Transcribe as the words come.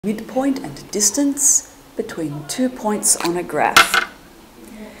Midpoint and distance between 2 points on a graph.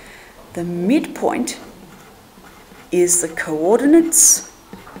 The midpoint is the coordinates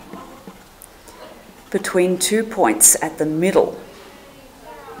between 2 points at the middle.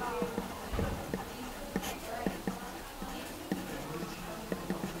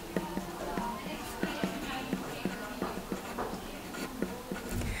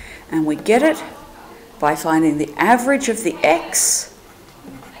 And we get it by finding the average of the x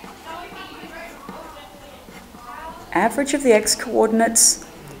coordinates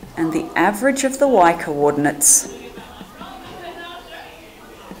and the average of the y coordinates.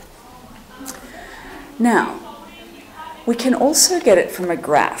 Now, we can also get it from a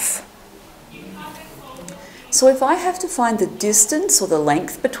graph. So if I have to find the distance or the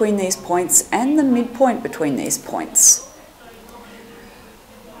length between these points and the midpoint between these points,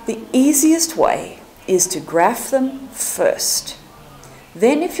 the easiest way is to graph them first.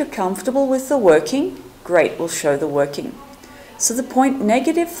 Then if you're comfortable with the working, great, we'll show the working. So the point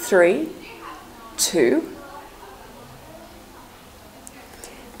 -3, 2,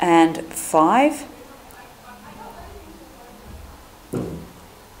 and 5,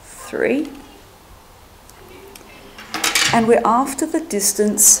 3, and we're after the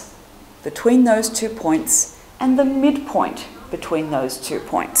distance between those 2 points and the midpoint between those 2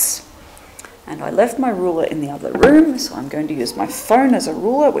 points. And I left my ruler in the other room, so I'm going to use my phone as a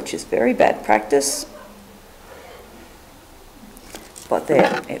ruler, which is very bad practice. But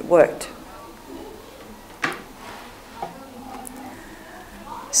there, it worked.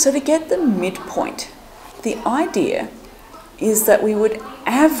 So to get the midpoint, the idea is that we would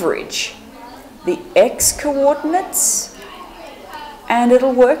average the x coordinates, and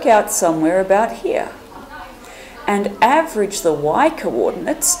it'll work out somewhere about here, and average the y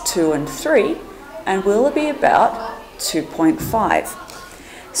coordinates, 2 and 3, and will be about 2.5.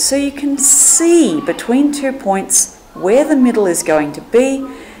 So you can see between 2 points where the middle is going to be,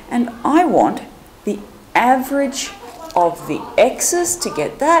 and I want the average of the x's to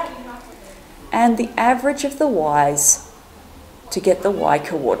get that, and the average of the y's to get the y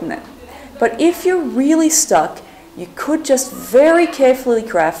coordinate. But if you're really stuck, you could just very carefully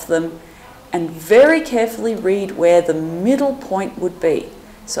graph them and very carefully read where the middle point would be.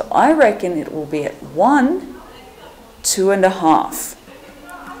 So I reckon it will be at 1, 2.5.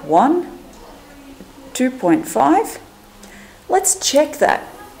 1, 2.5. Let's check that.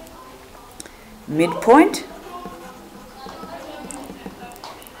 Midpoint.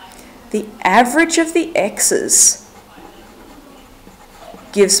 The average of the x's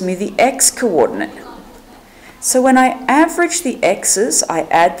gives me the x coordinate. So when I average the x's, I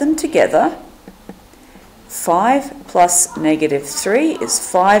add them together. 5 plus -3 is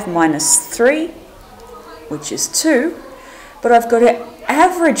 5 minus 3, which is 2. But I've got to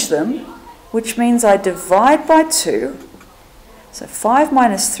average them, which means I divide by 2. So 5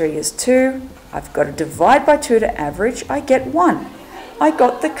 minus 3 is 2. I've got to divide by 2 to average. I get 1. I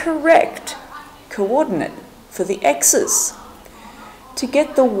got the correct coordinate for the x's. To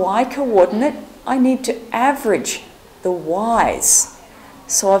get the y coordinate, I need to average the y's.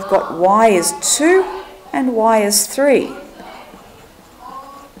 So I've got y is 2 and y is 3.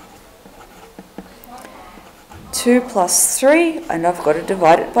 2 plus 3, and I've got to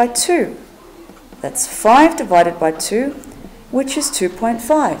divide it by 2. That's 5 divided by 2, which is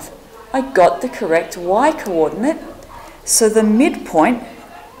 2.5. I got the correct y coordinate, so the midpoint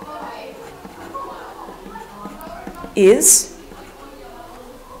is,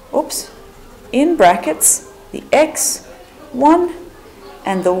 in brackets, the x, 1,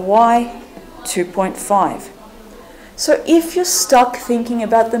 and the y, 2.5. So if you're stuck thinking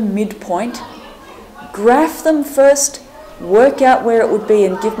about the midpoint, graph them first, work out where it would be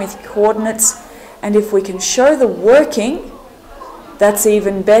and give me the coordinates, and if we can show the working, that's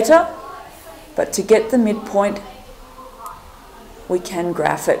even better, but to get the midpoint, we can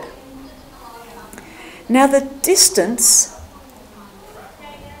graph it. Now the distance,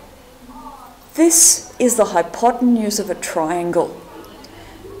 this is the hypotenuse of a triangle.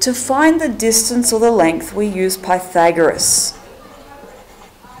 To find the distance or the length, we use Pythagoras.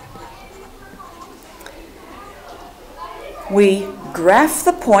 We graph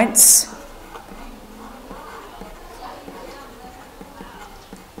the points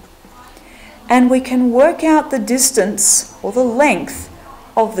and we can work out the distance or the length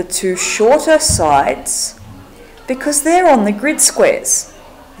of the two shorter sides because they're on the grid squares.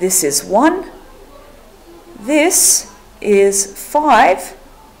 This is 1, this is 5,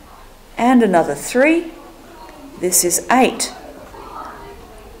 and another 3, this is 8.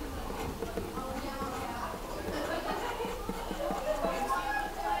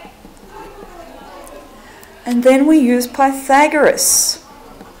 And then we use Pythagoras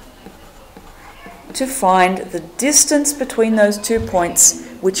to find the distance between those 2 points,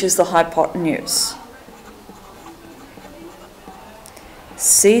 which is the hypotenuse.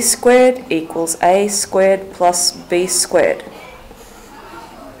 C squared equals A squared plus B squared.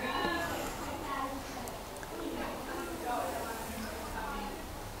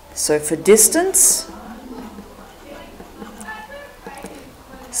 So for distance,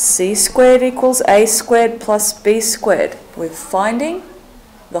 C squared equals A squared plus B squared. We're finding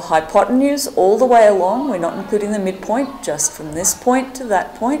the hypotenuse all the way along. We're not including the midpoint, just from this point to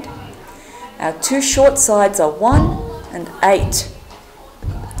that point. Our 2 short sides are 1 and 8.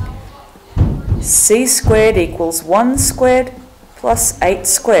 C squared equals 1 squared plus 8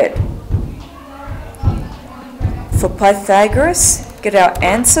 squared. For Pythagoras, get our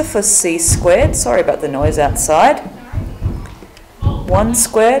answer for C squared. Sorry about the noise outside. 1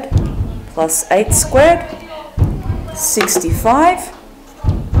 squared plus 8 squared, 65.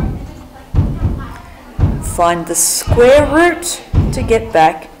 Find the square root to get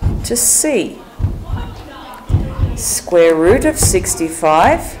back to C. Square root of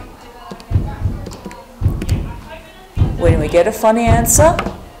 65. When we get a funny answer,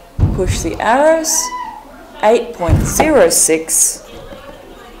 push the arrows, 8.06.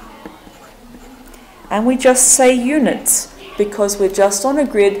 And we just say units, because we're just on a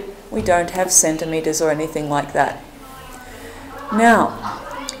grid, we don't have centimetres or anything like that. Now,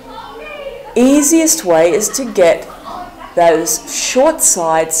 easiest way is to get those short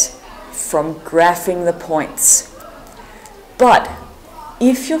sides from graphing the points. But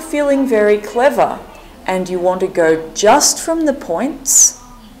if you're feeling very clever and you want to go just from the points,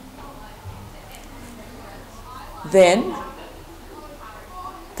 then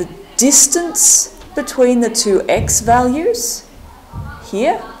the distance between the 2 x values,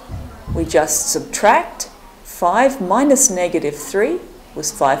 here we just subtract. 5 minus -3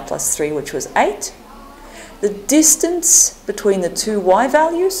 was 5 plus 3, which was 8. The distance between the 2 y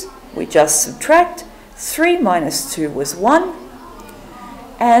values, we just subtract. 3 minus 2 was 1.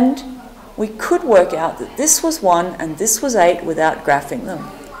 And we could work out that this was 1 and this was 8 without graphing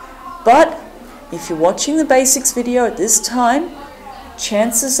them. But if you're watching the basics video at this time,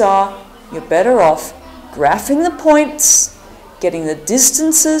 chances are you're better off graphing the points, getting the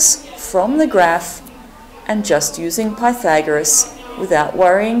distances from the graph, and just using Pythagoras without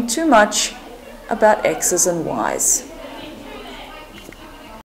worrying too much about x's and y's.